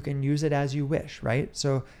 You can use it as you wish, right?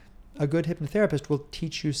 So a good hypnotherapist will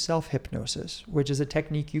teach you self-hypnosis, which is a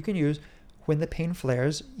technique you can use when the pain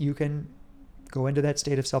flares. You can go into that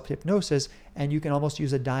state of self-hypnosis and you can almost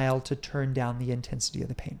use a dial to turn down the intensity of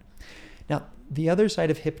the pain. Now, the other side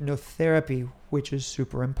of hypnotherapy, which is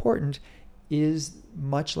super important, is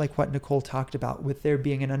much like what Nicole talked about, with there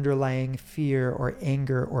being an underlying fear or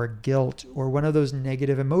anger or guilt or one of those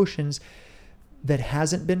negative emotions that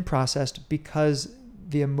hasn't been processed because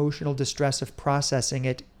the emotional distress of processing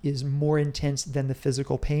it is more intense than the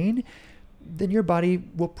physical pain, then your body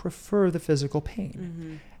will prefer the physical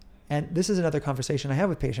pain. And this is another conversation I have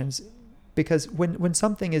with patients, because when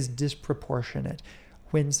something is disproportionate,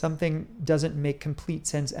 when something doesn't make complete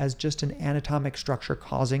sense as just an anatomic structure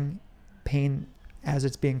causing pain as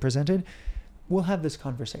it's being presented, we'll have this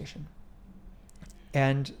conversation.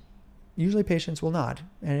 And usually patients will nod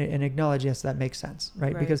and acknowledge, yes, that makes sense,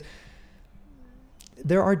 right? Because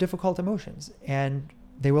there are difficult emotions and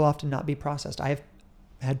they will often not be processed. I have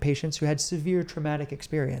had patients who had severe traumatic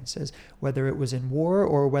experiences, whether it was in war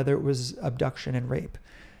or whether it was abduction and rape.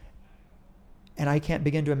 And I can't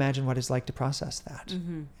begin to imagine what it's like to process that.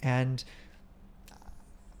 And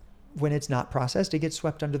when it's not processed, it gets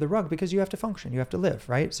swept under the rug because you have to function, you have to live,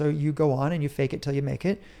 right? So you go on and you fake it till you make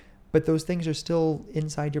it, but those things are still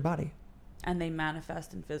inside your body. And they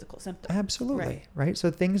manifest in physical symptoms. Absolutely, right? So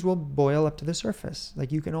things will boil up to the surface.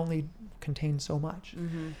 Like, you can only contain so much.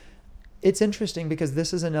 It's interesting because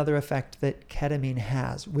this is another effect that ketamine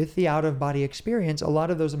has. With the out-of-body experience, a lot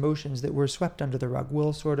of those emotions that were swept under the rug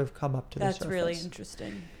will sort of come up to the surface. That's really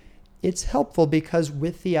interesting. It's helpful because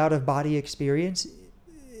with the out-of-body experience,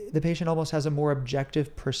 the patient almost has a more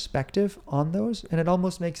objective perspective on those, and it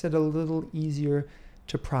almost makes it a little easier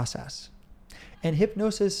to process. And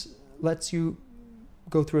hypnosis lets you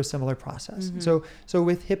go through a similar process. So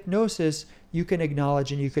with hypnosis, you can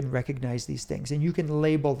acknowledge and you can recognize these things, and you can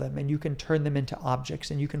label them, and you can turn them into objects,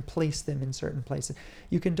 and you can place them in certain places.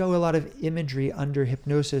 You can do a lot of imagery under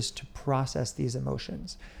hypnosis to process these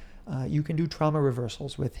emotions. You can do trauma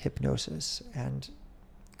reversals with hypnosis and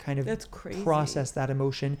kind of process that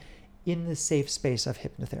emotion in the safe space of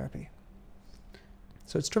hypnotherapy.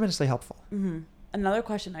 So it's tremendously helpful. Another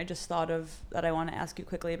question I just thought of that I want to ask you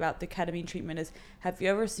quickly about the ketamine treatment is, have you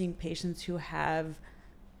ever seen patients who have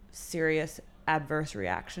serious adverse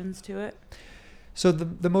reactions to it? So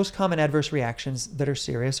the most common adverse reactions that are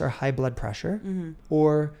serious are high blood pressure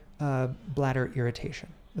or bladder irritation.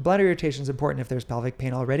 The bladder irritation is important if there's pelvic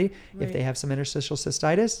pain already. If they have some interstitial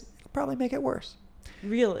cystitis, it'll probably make it worse.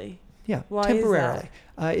 Really? Yeah, Why temporarily.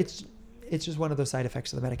 is that? It's just one of those side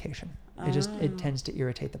effects of the medication. It tends to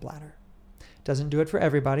irritate the bladder. Doesn't do it for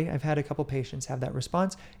everybody. I've had a couple patients have that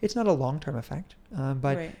response. It's not a long-term effect,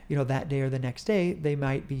 but that day or the next day, they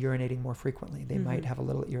might be urinating more frequently. They might have a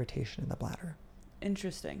little irritation in the bladder.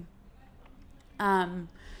 Interesting.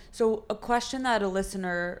 So a question that a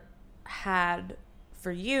listener had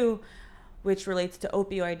for you, which relates to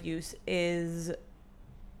opioid use, is,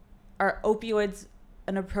 are opioids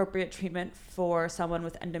an appropriate treatment for someone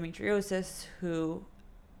with endometriosis who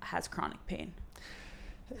has chronic pain?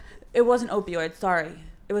 It wasn't opioids, sorry.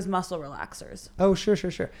 It was muscle relaxers. Oh, sure.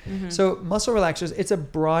 So muscle relaxers, it's a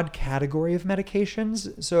broad category of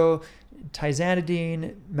medications. So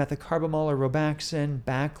tizanidine, methocarbamol or Robaxin,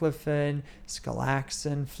 baclofen,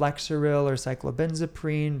 scalaxin, Flexeril or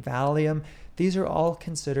cyclobenzaprine, Valium. These are all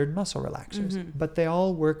considered muscle relaxers, but they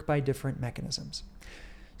all work by different mechanisms.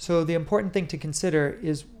 So the important thing to consider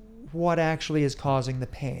is what actually is causing the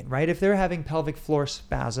pain, right? If they're having pelvic floor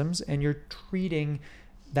spasms and you're treating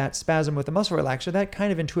that spasm with a muscle relaxer, that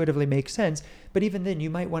kind of intuitively makes sense. But even then, you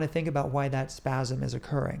might want to think about why that spasm is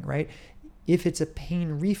occurring, right? If it's a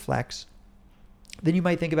pain reflex, then you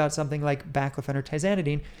might think about something like baclofen or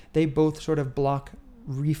tizanidine. They both sort of block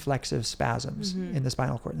reflexive spasms in the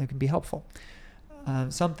spinal cord, and they can be helpful.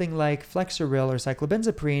 Something like Flexeril or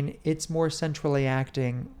cyclobenzaprine, it's more centrally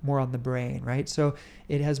acting, more on the brain, right? So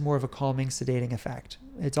it has more of a calming, sedating effect.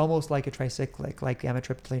 It's almost like a tricyclic, like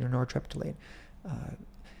amitriptyline or nortriptyline.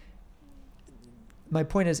 my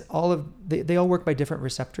point is they all work by different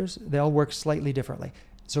receptors. They all work slightly differently.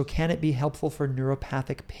 So can it be helpful for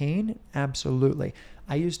neuropathic pain? Absolutely.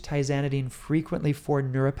 I use tizanidine frequently for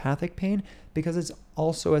neuropathic pain because it's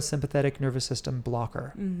also a sympathetic nervous system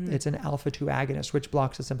blocker. Mm-hmm. It's an alpha-2 agonist, which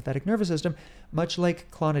blocks the sympathetic nervous system, much like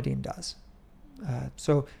clonidine does.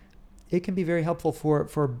 So it can be very helpful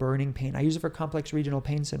for burning pain. I use it for complex regional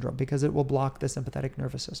pain syndrome because it will block the sympathetic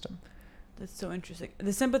nervous system. That's so interesting.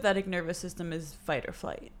 The sympathetic nervous system is fight or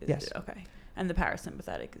flight. Yes. Okay. And the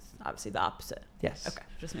parasympathetic is obviously the opposite. Yes. Okay.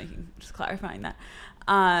 Just clarifying that.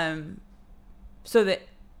 So that,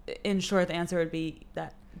 in short, the answer would be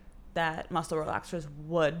that muscle relaxers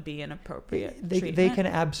would be an appropriate treatment. They can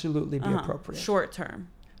absolutely be appropriate. Short term.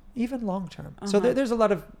 Even long term. So there's a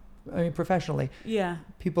lot of, professionally,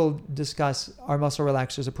 people discuss, are muscle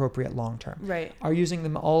relaxers appropriate long term? Right. Are you using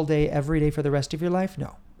them all day, every day for the rest of your life?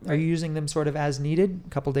 No. Right. Are you using them sort of as needed, a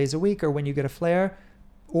couple days a week, or when you get a flare?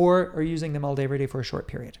 Or are you using them all day, every day for a short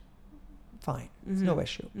period? Fine. Mm-hmm. It's no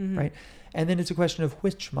issue, right? And then it's a question of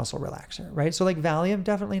which muscle relaxer, right? So like Valium,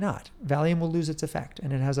 definitely not. Valium will lose its effect,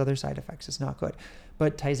 and it has other side effects. It's not good.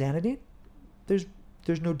 But tizanidine, there's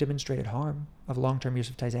no demonstrated harm of long-term use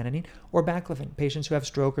of tizanidine. Or baclofen. Patients who have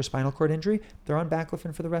stroke or spinal cord injury, they're on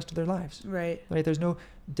baclofen for the rest of their lives. Right. There's no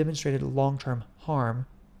demonstrated long-term harm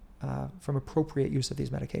from appropriate use of these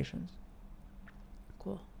medications.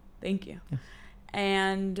 Cool. Thank you. Yeah.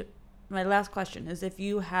 And my last question is, if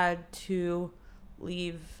you had to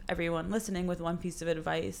leave everyone listening with one piece of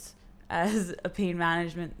advice as a pain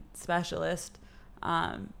management specialist,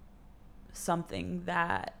 something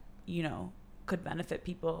that, could benefit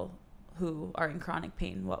people who are in chronic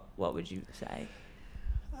pain, what would you say?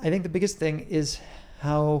 I think the biggest thing is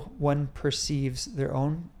how one perceives their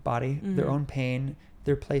own body, their own pain,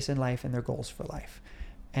 their place in life, and their goals for life.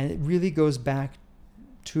 And it really goes back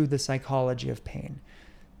to the psychology of pain,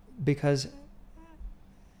 because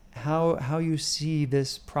how you see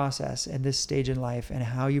this process and this stage in life, and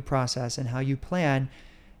how you process and how you plan,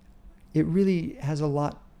 it really has a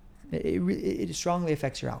lot, it strongly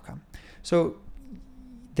affects your outcome. So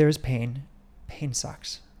there's pain. Pain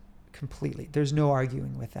sucks completely. There's no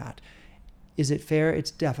arguing with that. Is it fair?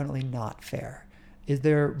 It's definitely not fair. Is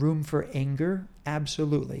there room for anger?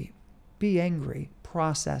 Absolutely. Be angry.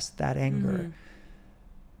 Process that anger.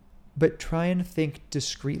 But try and think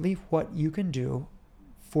discreetly what you can do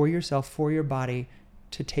for yourself, for your body,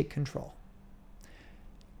 to take control.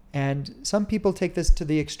 And some people take this to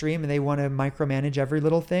the extreme and they want to micromanage every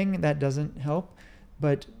little thing. That doesn't help.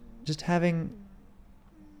 But just having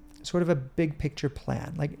sort of a big picture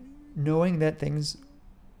plan, like knowing that things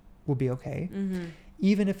will be okay,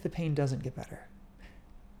 even if the pain doesn't get better.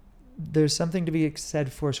 There's something to be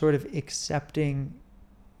said for sort of accepting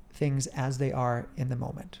things as they are in the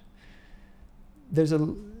moment.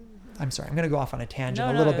 I'm sorry, I'm going to go off on a tangent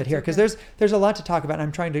a little bit here, because there's a lot to talk about, and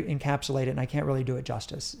I'm trying to encapsulate it, and I can't really do it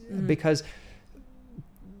justice. Because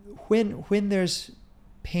when there's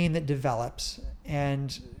pain that develops,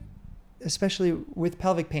 and especially with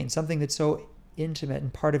pelvic pain, something that's so intimate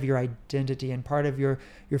and part of your identity and part of your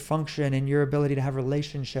function and your ability to have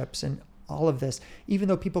relationships and all of this, even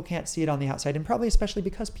though people can't see it on the outside, and probably especially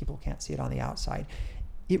because people can't see it on the outside,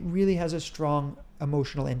 it really has a strong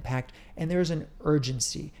emotional impact, and there's an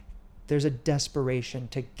urgency. There's a desperation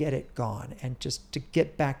to get it gone and just to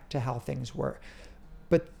get back to how things were.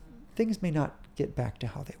 But things may not get back to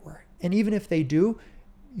how they were. And even if they do,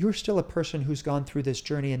 you're still a person who's gone through this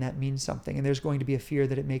journey, and that means something. And there's going to be a fear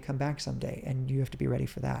that it may come back someday, and you have to be ready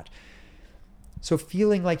for that. So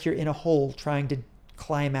feeling like you're in a hole trying to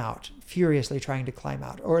climb out, furiously trying to climb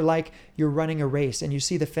out, or like you're running a race and you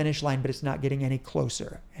see the finish line, but it's not getting any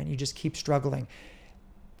closer, and you just keep struggling,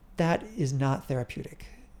 that is not therapeutic.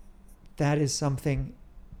 That is something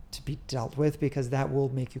to be dealt with, because that will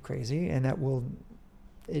make you crazy, and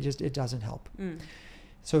it doesn't help.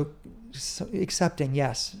 So accepting,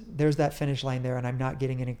 yes, there's that finish line there, and I'm not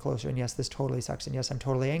getting any closer, and yes, this totally sucks, and yes, I'm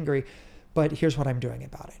totally angry, but here's what I'm doing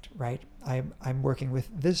about it, right? I'm working with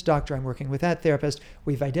this doctor, I'm working with that therapist.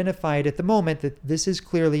 We've identified at the moment that this is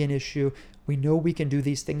clearly an issue. We know we can do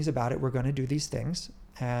these things about it. We're going to do these things,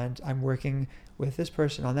 and I'm working with this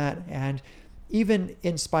person on that. And even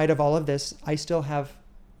in spite of all of this, I still have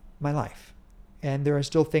my life, and there are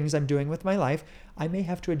still things I'm doing with my life. I may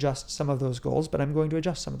have to adjust some of those goals, but I'm going to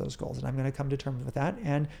adjust some of those goals, and I'm going to come to terms with that,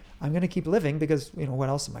 and I'm going to keep living, because what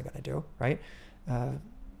else am I going to do, right?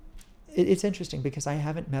 It's interesting, because I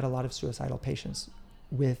haven't met a lot of suicidal patients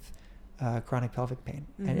with chronic pelvic pain,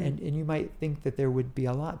 and you might think that there would be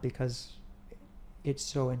a lot because it's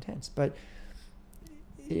so intense, but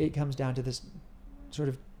it comes down to this sort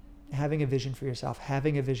of having a vision for yourself,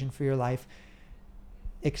 having a vision for your life,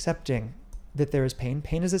 accepting that there is pain.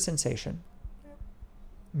 Pain is a sensation.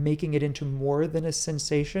 Making it into more than a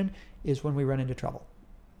sensation is when we run into trouble.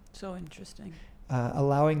 So interesting.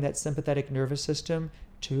 Allowing that sympathetic nervous system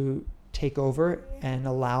to take over and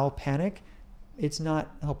allow panic, it's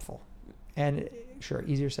not helpful. And sure,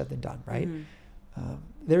 easier said than done, right? Mm-hmm.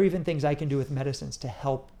 There are even things I can do with medicines to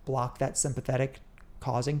help block that sympathetic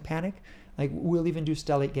causing panic. Like we'll even do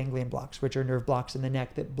stellate ganglion blocks, which are nerve blocks in the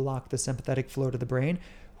neck that block the sympathetic flow to the brain,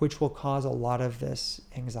 which will cause a lot of this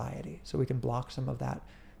anxiety. So we can block some of that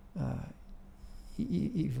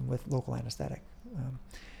even with local anesthetic.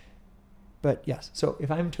 But yes, so if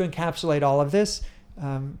I'm to encapsulate all of this,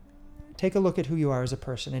 take a look at who you are as a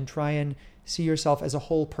person and try and see yourself as a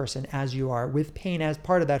whole person as you are, with pain as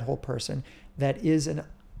part of that whole person. That is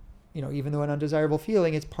even though an undesirable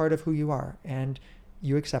feeling, it's part of who you are. And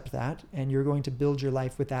you accept that, and you're going to build your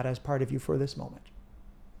life with that as part of you for this moment.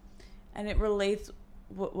 And it relates,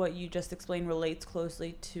 what you just explained relates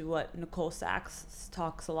closely to what Nicole Sachs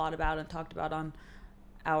talks a lot about and talked about on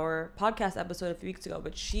our podcast episode a few weeks ago.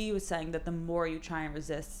 But she was saying that the more you try and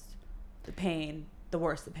resist the pain, the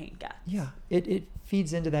worse the pain gets. Yeah, it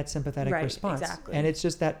feeds into that sympathetic response. Exactly. And it's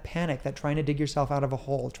just that panic, that trying to dig yourself out of a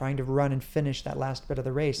hole, trying to run and finish that last bit of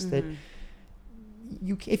the race, that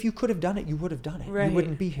if you could have done it, you would have done it. Right. You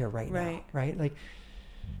wouldn't be here right now, right? Like,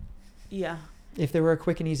 yeah. If there were a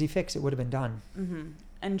quick and easy fix, it would have been done. Mm-hmm.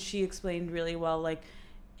 And she explained really well, like,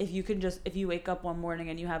 if you wake up one morning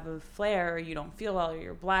and you have a flare, or you don't feel well, or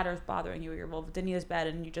your bladder's bothering you, or your vulvodynia's bad,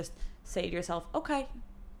 and you just say to yourself, okay,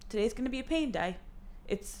 today's going to be a pain day.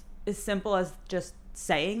 It's as simple as just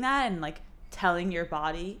saying that and, like, telling your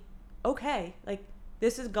body, okay, like,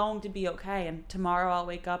 this is going to be okay, and tomorrow I'll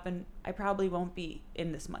wake up and I probably won't be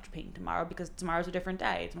in this much pain tomorrow, because tomorrow's a different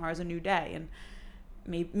day. Tomorrow's a new day, and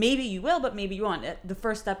maybe you will, but maybe you won't. The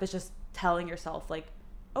first step is just telling yourself, like,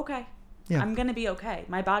 okay, I'm going to be okay.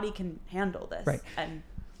 My body can handle this. Right. And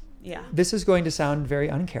yeah. This is going to sound very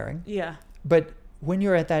uncaring. Yeah. But when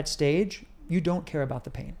you're at that stage, you don't care about the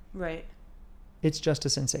pain. Right. It's just a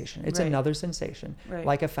sensation. It's another sensation,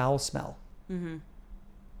 like a foul smell. Mm-hmm.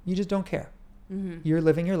 You just don't care. Mm-hmm. You're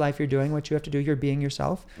living your life. You're doing what you have to do. You're being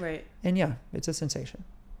yourself. Right. And yeah, it's a sensation.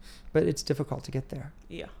 But it's difficult to get there.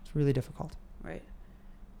 Yeah. It's really difficult. Right.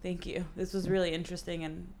 Thank you. This was really interesting,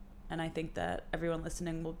 and I think that everyone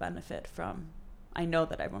listening will benefit from, I know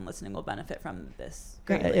that everyone listening will benefit from this.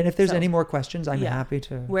 Greatly. And if there's any more questions, I'm happy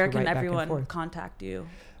to Where can everyone contact you?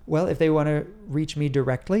 Well, if they want to reach me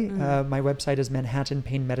directly, my website is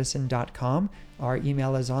manhattanpainmedicine.com. Our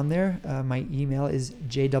email is on there. My email is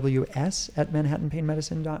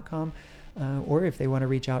jws@manhattanpainmedicine.com. Or if they want to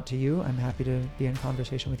reach out to you, I'm happy to be in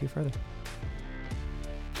conversation with you further.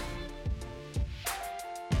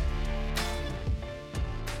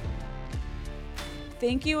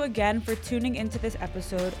 Thank you again for tuning into this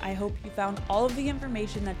episode. I hope you found all of the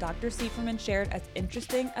information that Dr. Siefferman shared as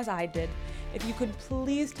interesting as I did. If you could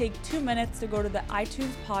please take 2 minutes to go to the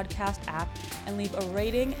iTunes podcast app and leave a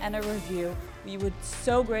rating and a review, we would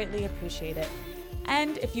so greatly appreciate it.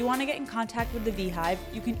 And if you want to get in contact with the V-Hive,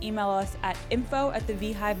 you can email us at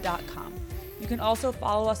info@thevihive.com. You can also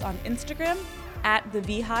follow us on Instagram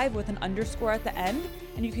 @thevihive with an underscore at the end.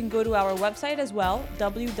 And you can go to our website as well,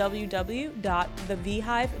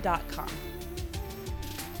 www.thevihive.com.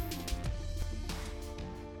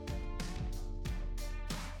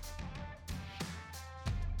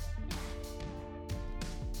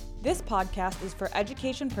 This podcast is for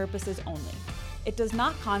education purposes only. It does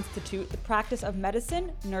not constitute the practice of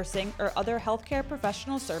medicine, nursing, or other healthcare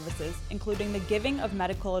professional services, including the giving of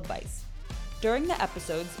medical advice. During the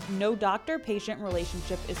episodes, no doctor-patient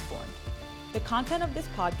relationship is formed. The content of this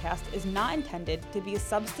podcast is not intended to be a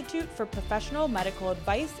substitute for professional medical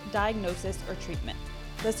advice, diagnosis, or treatment.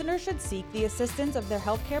 Listeners should seek the assistance of their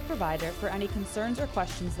healthcare provider for any concerns or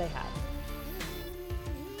questions they have.